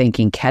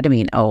thinking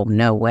ketamine, oh,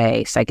 no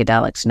way,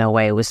 psychedelics, no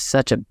way. It was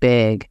such a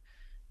big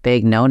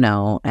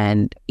no-no.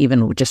 And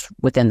even just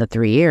within the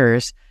 3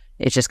 years,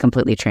 it's just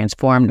completely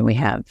transformed. And we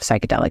have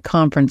psychedelic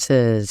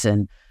conferences,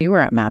 and you were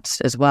at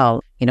MAPS as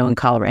well, in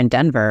Colorado, in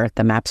Denver,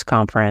 the MAPS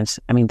conference.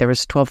 I mean, there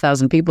was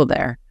 12,000 people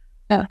there.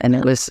 Yeah. And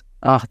it was,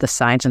 the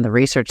science and the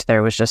research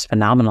there was just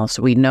phenomenal.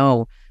 So we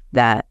know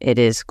that it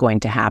is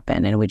going to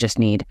happen, and we just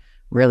need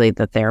really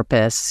the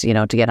therapists,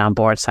 to get on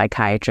board,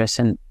 psychiatrists,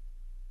 and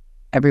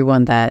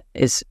everyone that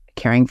is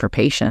caring for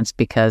patients,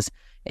 because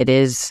it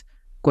is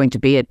going to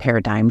be a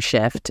paradigm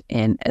shift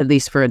in, at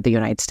least for the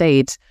United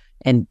States,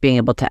 and being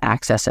able to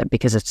access it,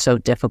 because it's so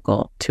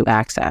difficult to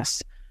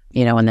access,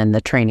 and then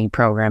the training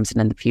programs, and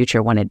in the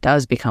future when it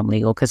does become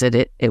legal, because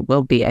it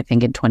will be, I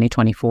think in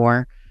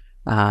 2024,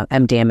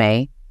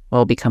 MDMA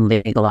will become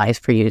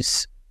legalized for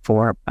use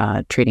for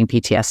treating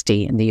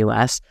PTSD in the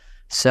US.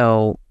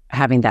 So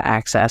having that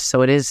access,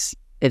 so it is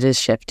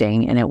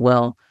shifting, and it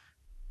will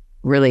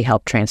really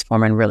help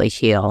transform and really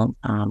heal.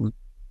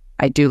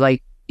 I do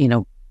like,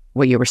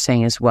 what you were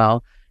saying as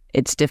well.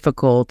 It's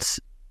difficult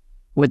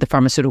with the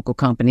pharmaceutical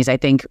companies. I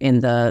think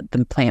in the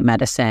plant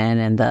medicine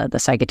and the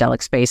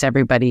psychedelic space,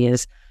 everybody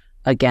is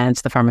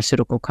against the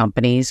pharmaceutical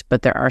companies,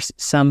 but there are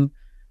some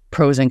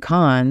pros and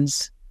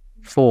cons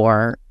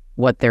for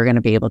what they're going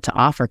to be able to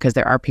offer, because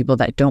there are people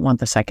that don't want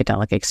the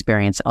psychedelic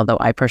experience. Although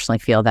I personally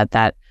feel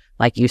that,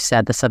 like you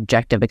said, the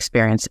subjective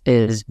experience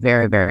is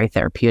very, very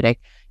therapeutic.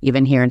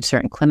 Even here in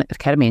certain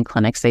ketamine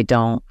clinics, they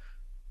don't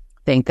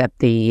think that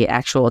the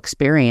actual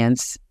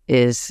experience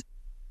is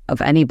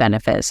of any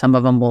benefit. Some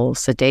of them will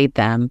sedate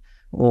them,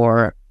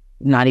 or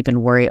not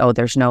even worry,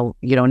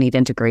 you don't need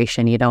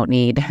integration, you don't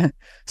need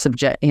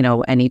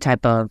any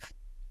type of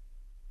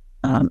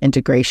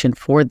integration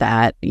for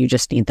that. You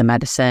just need the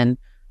medicine,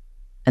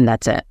 and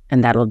that's it,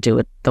 and that'll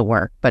do the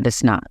work. But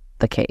it's not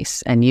the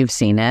case, and you've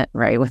seen it,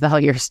 right, with all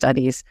your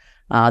studies.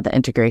 The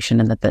integration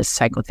and the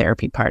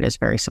psychotherapy part is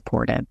very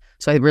supported.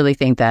 So I really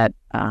think that,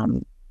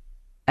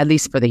 at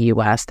least for the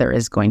US, there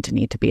is going to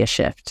need to be a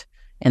shift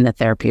in the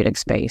therapeutic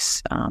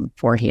space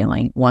for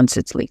healing once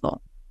it's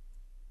legal.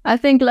 I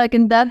think, like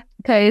in that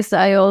case,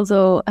 I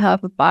also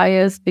have a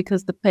bias,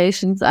 because the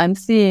patients I'm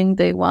seeing,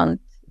 they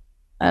want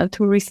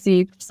to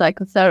receive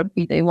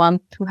psychotherapy. They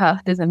want to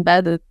have this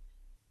embedded.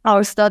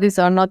 Our studies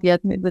are not yet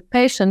with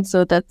patients,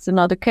 so that's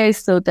another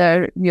case. So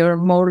there, you're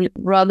more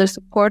rather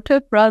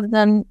supportive rather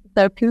than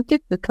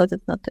therapeutic, because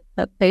it's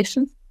not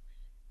patients.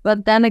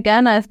 But then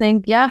again, I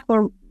think,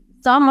 for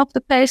some of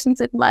the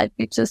patients, it might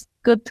be just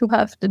good to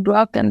have the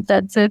drug, and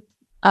that's it.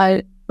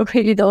 I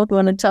really don't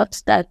want to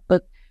judge that,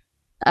 but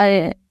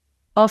I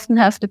often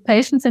have the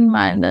patients in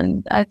mind,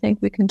 and I think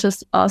we can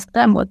just ask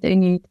them what they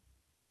need.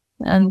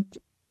 And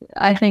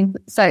I think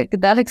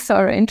psychedelics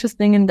are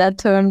interesting in that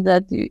term,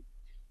 that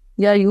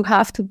you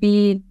have to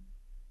be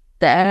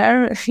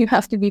there, you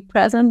have to be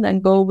present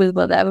and go with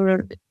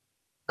whatever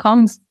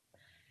comes.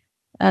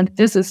 And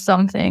this is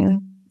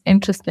something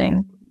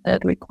interesting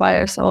that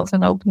requires also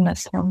an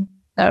openness from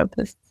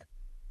therapists.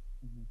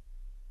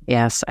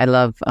 Yes, I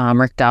love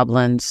Rick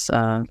Doblin's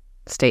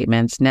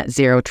statements, net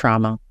zero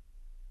trauma.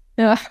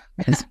 Yeah.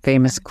 His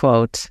famous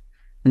quote.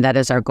 And that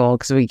is our goal,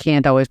 because we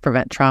can't always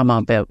prevent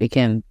trauma, but we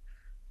can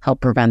help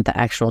prevent the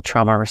actual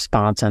trauma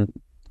response and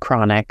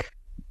chronic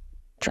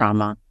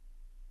trauma.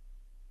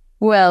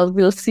 Well,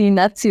 we'll see.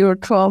 Net zero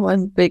trauma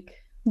is big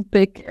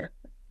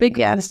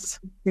yes.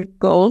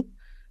 goal.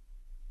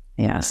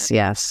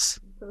 Yes.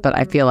 But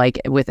I feel like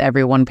with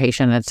every one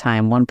patient at a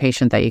time, one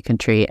patient that you can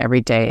treat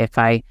every day, if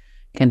I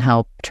can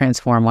help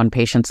transform one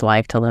patient's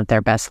life to live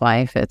their best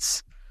life,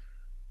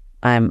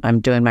 I'm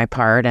doing my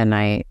part, and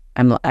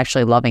I'm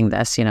actually loving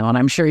this, and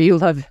I'm sure you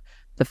love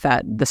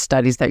the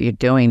studies that you're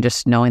doing,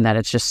 just knowing that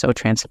it's just so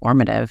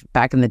transformative.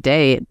 Back in the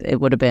day,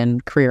 it would have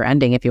been career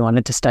ending if you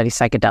wanted to study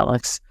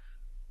psychedelics.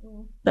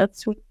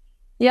 That's true.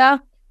 Yeah,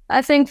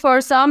 I think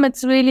for some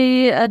it's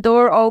really a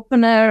door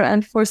opener,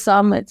 and for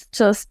some it's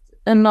just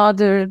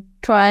another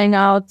trying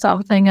out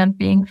something and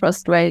being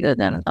frustrated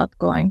and not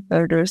going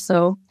further.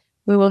 So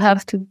we will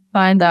have to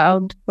find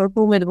out for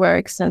whom it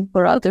works, and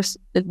for others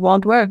it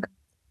won't work.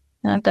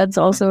 And that's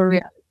also a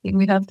reality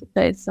we have to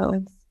face. So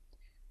it's,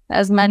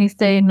 as many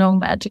say, no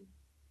magic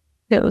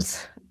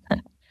pills.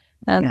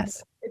 And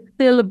yes. It's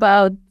still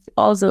about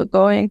also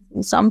going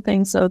through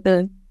something. So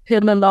the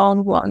pill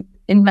alone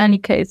in many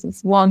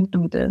cases, won't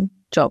do the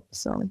job.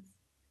 So it's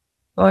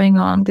going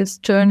on this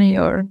journey,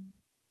 or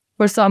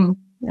for some,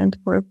 and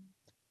for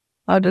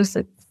others,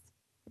 it's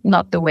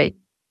not the way.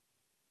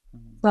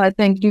 So I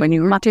think when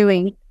you were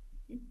doing,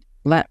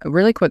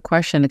 really quick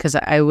question, because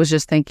I was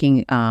just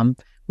thinking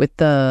with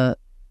the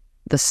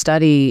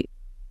study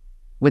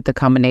with the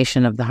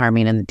combination of the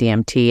harmine and the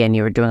DMT, and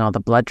you were doing all the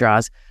blood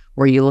draws,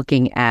 were you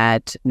looking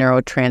at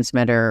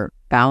neurotransmitter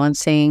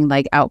balancing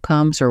like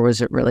outcomes, or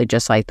was it really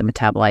just like the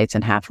metabolites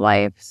and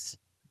half-lives?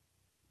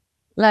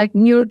 Like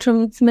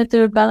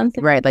neurotransmitter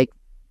balancing? Right. Like,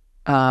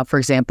 for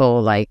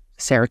example, like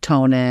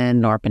serotonin,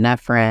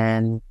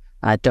 norepinephrine,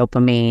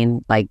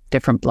 dopamine, like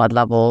different blood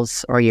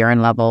levels or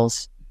urine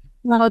levels?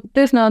 No,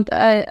 there's not.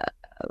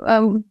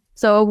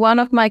 So one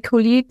of my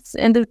colleagues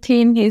in the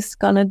team, he's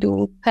going to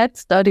do PET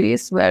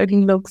studies where he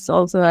looks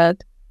also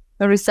at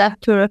a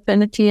receptor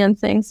affinity and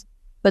things.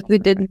 But we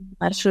didn't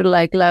measure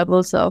like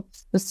levels of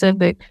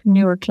specific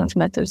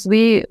neurotransmitters.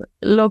 We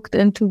looked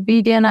into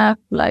BDNF,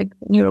 like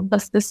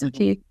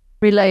neuroplasticity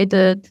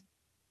related,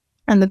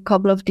 and a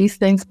couple of these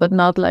things, but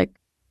not like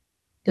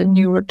the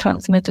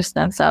neurotransmitters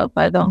themselves.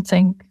 I don't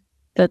think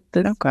that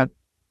this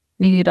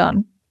really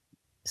done.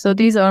 So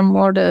these are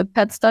more the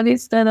PET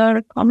studies that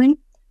are coming,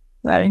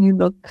 where you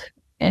look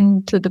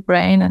into the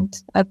brain and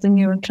at the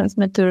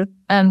neurotransmitter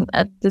and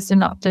at the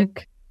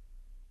synaptic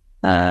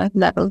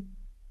level.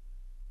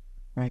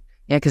 Right.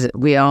 Yeah, because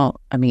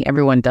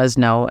everyone does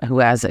know who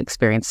has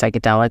experienced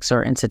psychedelics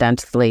or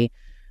incidentally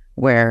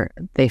where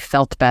they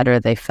felt better,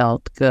 they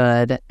felt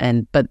good,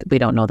 but we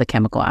don't know the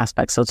chemical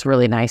aspects. So it's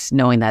really nice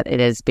knowing that it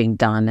is being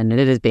done and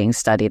it is being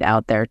studied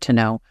out there to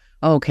know,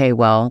 okay,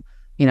 well,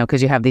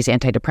 because you have these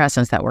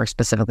antidepressants that work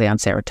specifically on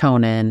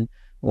serotonin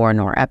or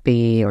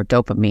norepi or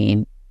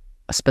dopamine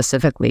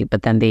specifically,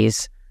 but then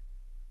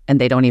and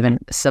they don't even,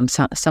 some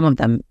of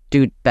them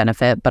do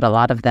benefit, but a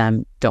lot of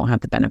them don't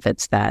have the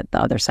benefits that the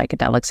other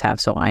psychedelics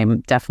have. So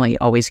I'm definitely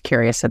always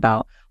curious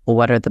about, well,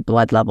 what are the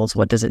blood levels?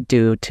 What does it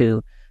do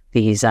to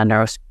these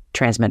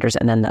neurotransmitters?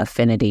 And then the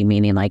affinity,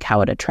 meaning like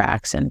how it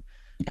attracts and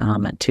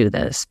to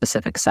the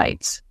specific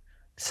sites.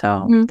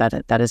 So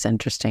that is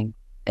interesting.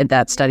 And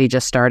that study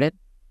just started?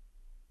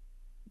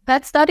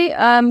 That study,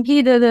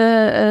 he did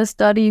a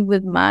study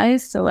with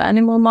mice, so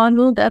animal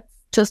model that's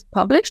just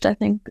published, I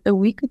think, a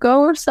week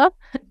ago or so.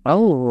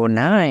 Oh,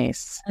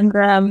 nice. And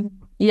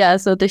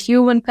so the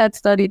human PET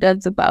study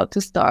that's about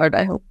to start,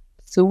 I hope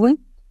soon.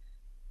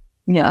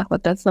 Yeah,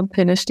 but that's not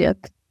finished yet.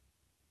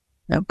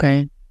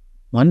 Okay.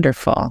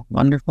 Wonderful.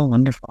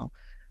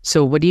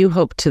 So what do you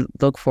hope to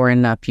look for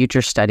in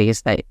future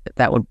studies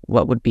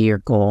what would be your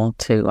goal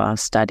to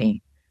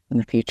study in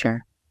the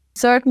future?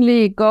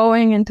 Certainly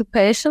going into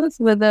patients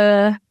with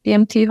a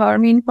DMT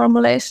harmine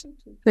formulation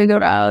to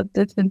figure out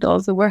if it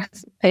also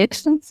works with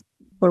patients,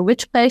 for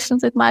which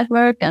patients it might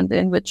work and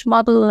in which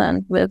model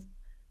and with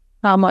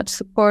how much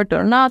support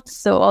or not.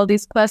 So all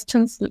these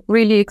questions,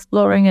 really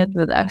exploring it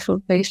with actual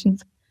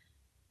patients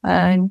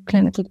in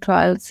clinical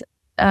trials.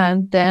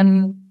 And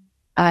then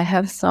I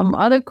have some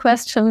other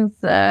questions,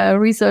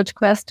 research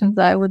questions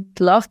I would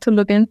love to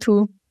look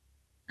into.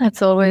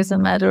 It's always a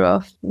matter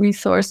of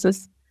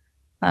resources.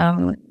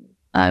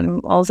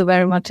 I'm also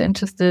very much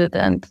interested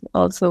and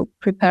also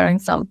preparing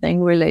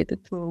something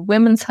related to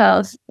women's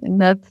health in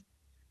that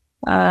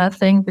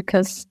thing,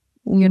 because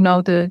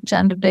the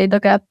gender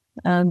data gap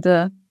and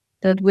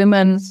that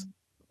women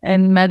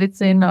in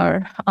medicine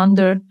are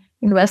under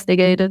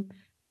investigated,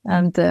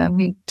 and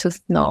we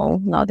just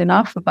know not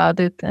enough about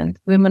it, and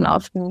women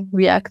often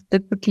react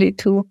differently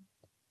to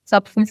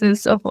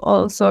substances of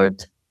all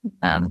sorts,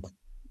 and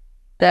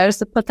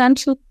there's a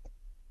potential.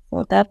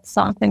 So that's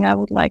something I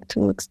would like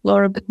to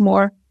explore a bit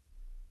more.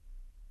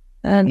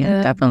 And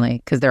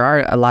definitely, because there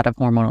are a lot of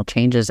hormonal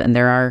changes, and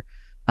there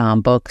are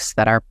books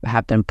that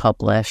have been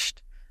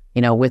published,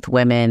 with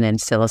women and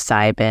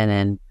psilocybin,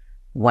 and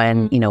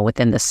when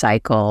within the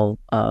cycle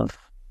of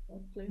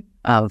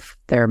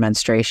their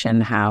menstruation,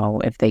 how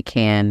if they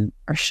can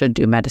or should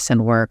do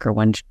medicine work, or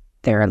when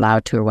they're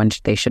allowed to, or when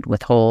they should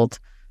withhold,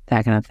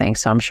 that kind of thing.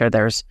 So I'm sure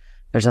there's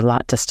a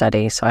lot to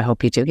study. So I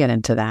hope you do get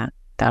into that.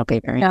 That'll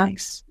be very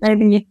nice.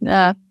 Maybe,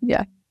 that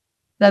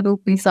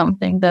would be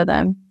something that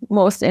I'm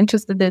most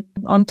interested in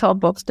on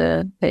top of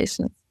the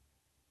patients.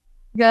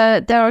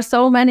 There are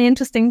so many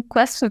interesting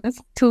questions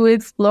to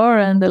explore,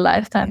 and the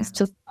lifetime is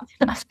just not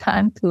enough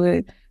time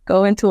to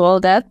go into all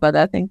that. But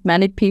I think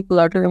many people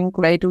are doing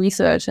great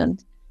research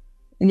and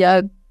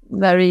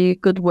very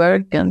good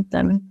work, and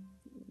then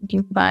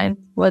you find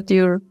what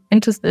you're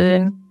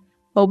interested in,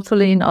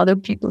 hopefully in other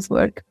people's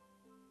work.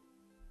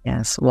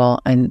 Yes.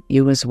 Well, and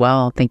you as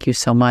well. Thank you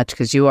so much,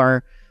 because you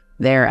are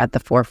there at the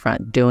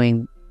forefront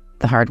doing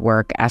the hard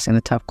work, asking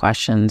the tough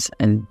questions,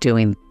 and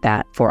doing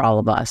that for all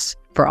of us,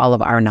 for all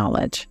of our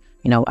knowledge.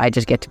 I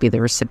just get to be the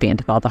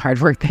recipient of all the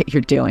hard work that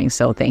you're doing.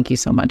 So thank you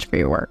so much for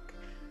your work.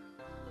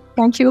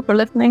 Thank you for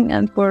listening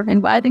and for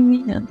inviting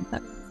me and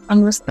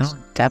conversation. Oh,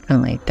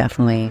 definitely.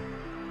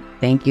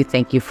 Thank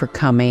you for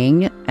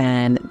coming.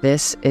 And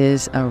this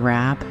is a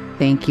wrap.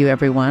 Thank you,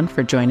 everyone,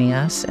 for joining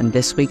us in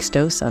this week's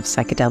dose of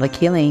psychedelic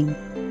healing.